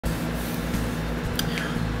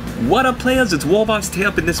What up, players? It's Warboss Tay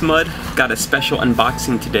up in this mud. Got a special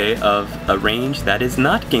unboxing today of a range that is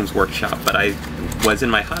not Games Workshop, but I was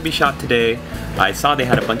in my hobby shop today. I saw they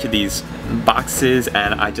had a bunch of these boxes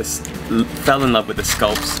and I just fell in love with the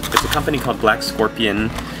sculpts. It's a company called Black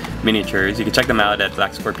Scorpion Miniatures. You can check them out at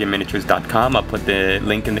blackscorpionminiatures.com. I'll put the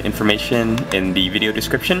link in the information in the video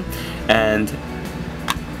description. And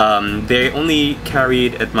they only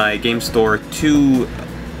carried at my game store two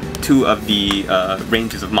of the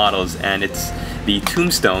ranges of models, and it's the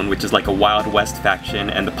Tombstone, which is like a Wild West faction,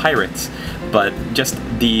 and the Pirates. But just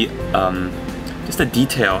the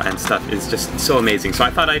detail and stuff is just so amazing. So I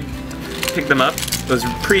thought I'd pick them up. It was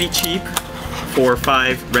pretty cheap for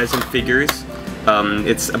 5 resin figures.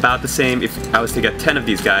 It's about the same, if I was to get 10 of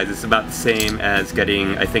these guys, it's about the same as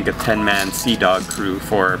getting, I think, a 10-man Sea Dog crew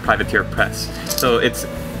for Privateer Press. So it's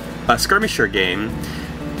a skirmisher game.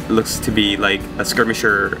 Looks to be like a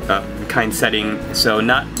skirmisher kind setting, so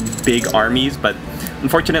not big armies, but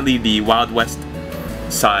unfortunately the Wild West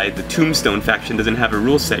side, the Tombstone faction, doesn't have a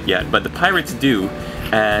rule set yet, but the Pirates do,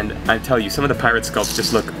 and I tell you, some of the pirate sculpts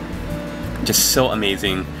just look just so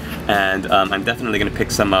amazing, and I'm definitely going to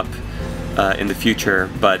pick some up in the future.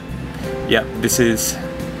 But yeah, this is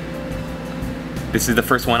the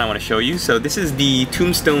first one I want to show you. So this is the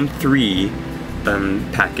Tombstone 3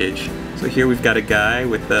 package. So here we've got a guy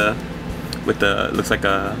with the looks like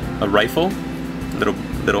a rifle,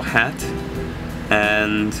 little hat,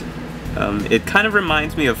 and it kind of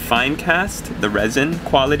reminds me of Fine Cast, the resin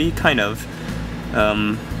quality, kind of.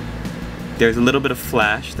 There's a little bit of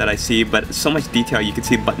flash that I see, but so much detail. You can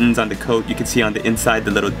see buttons on the coat. You can see on the inside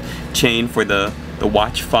the little chain for the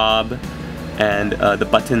watch fob, and the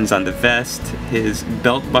buttons on the vest. His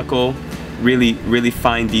belt buckle. Really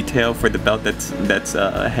fine detail for the belt that's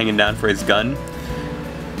hanging down for his gun.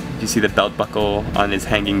 You see the belt buckle on his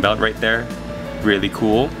hanging belt right there. Really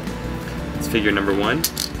cool. It's figure number 1.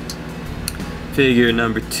 Figure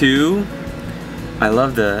number 2. I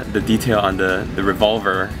love the detail on the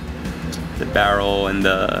revolver, the barrel, and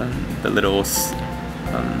the little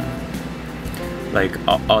like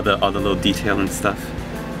all the little detail and stuff.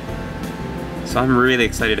 So I'm really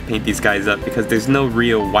excited to paint these guys up because there's no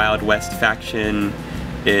real Wild West faction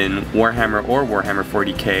in Warhammer or Warhammer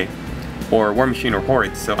 40k or War Machine or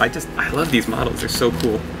Horde. So I love these models. They're so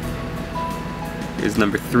cool. Here's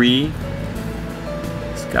number 3.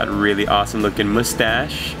 It's got a really awesome looking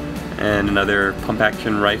mustache and another pump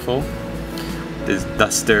action rifle. There's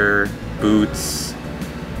duster, boots.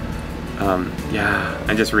 Yeah,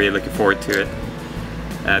 I'm just really looking forward to it.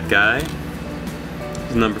 That guy.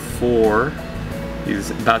 Here's number 4.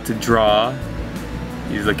 He's about to draw.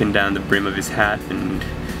 He's looking down the brim of his hat, and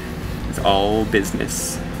it's all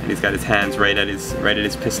business. And he's got his hands right at his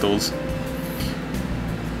pistols.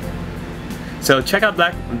 So check out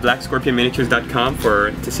blackscorpionminiatures.com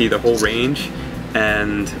to see the whole range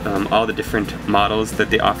and all the different models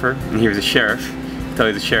that they offer. And here's a sheriff. I tell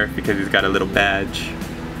you the sheriff because he's got a little badge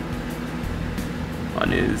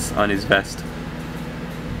on his vest.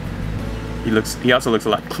 He also looks a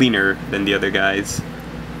lot cleaner than the other guys.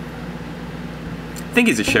 I think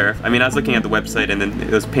he's a sheriff. I mean, I was looking at the website and then it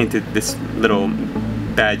was painted, this little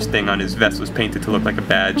badge thing on his vest was painted to look like a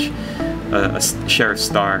badge, a sheriff's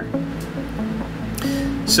star.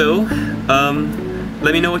 So,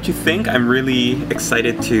 let me know what you think. I'm really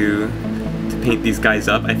excited to paint these guys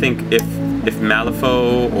up. I think if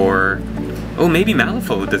Malifaux or... Oh, maybe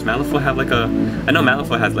Malifaux. Does Malifaux have like a... I know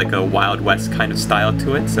Malifaux has like a Wild West kind of style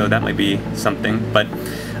to it, so that might be something. But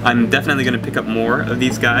I'm definitely going to pick up more of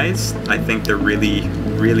these guys. I think they're really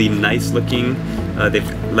nice looking.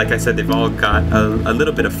 Like I said, they've all got a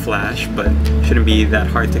little bit of flash, but shouldn't be that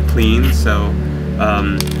hard to clean. So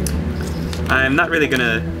I'm not really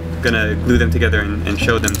gonna glue them together and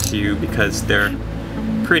show them to you because they're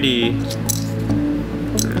pretty...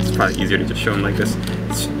 It's probably easier to just show them like this.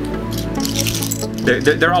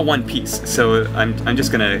 They're all one piece, so I'm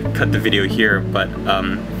just gonna cut the video here, but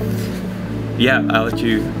yeah, I'll let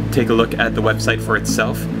you take a look at the website for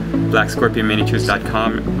itself,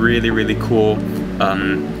 blackscorpionminiatures.com. Really cool.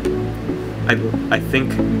 I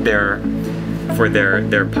think for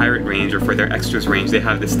their pirate range or for their extras range, they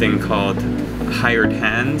have this thing called hired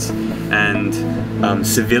hands and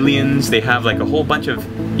civilians. They have like a whole bunch of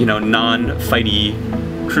non-fighty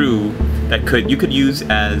crew that you could use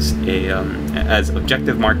as as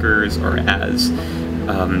objective markers or as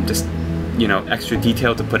just extra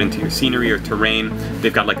detail to put into your scenery or terrain.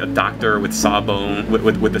 They've got like a doctor with sawbone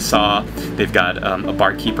with a saw. They've got a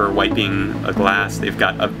barkeeper wiping a glass. They've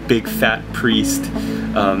got a big fat priest.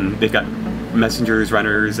 They've got messengers,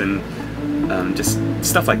 runners, and just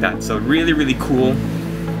stuff like that. So really cool.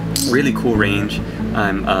 Really cool range.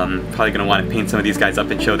 I'm probably going to want to paint some of these guys up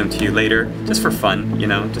and show them to you later, just for fun, you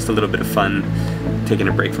know, just a little bit of fun, taking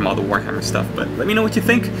a break from all the Warhammer stuff. But let me know what you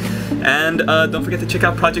think, and don't forget to check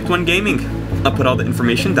out Project One Gaming. I'll put all the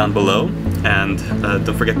information down below, and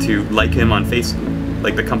don't forget to like him on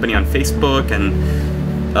like the company on Facebook,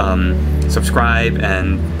 and subscribe,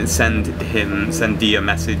 and send Dee a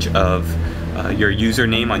message of your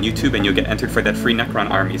username on YouTube, and you'll get entered for that free Necron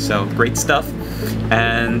Army. So great stuff,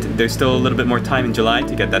 and there's still a little bit more time in July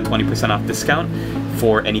to get that 20% off discount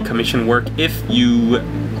for any commission work if you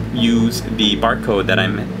use the barcode that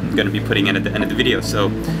I'm going to be putting in at the end of the video. So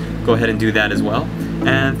go ahead and do that as well,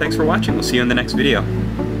 and thanks for watching. We'll see you in the next video.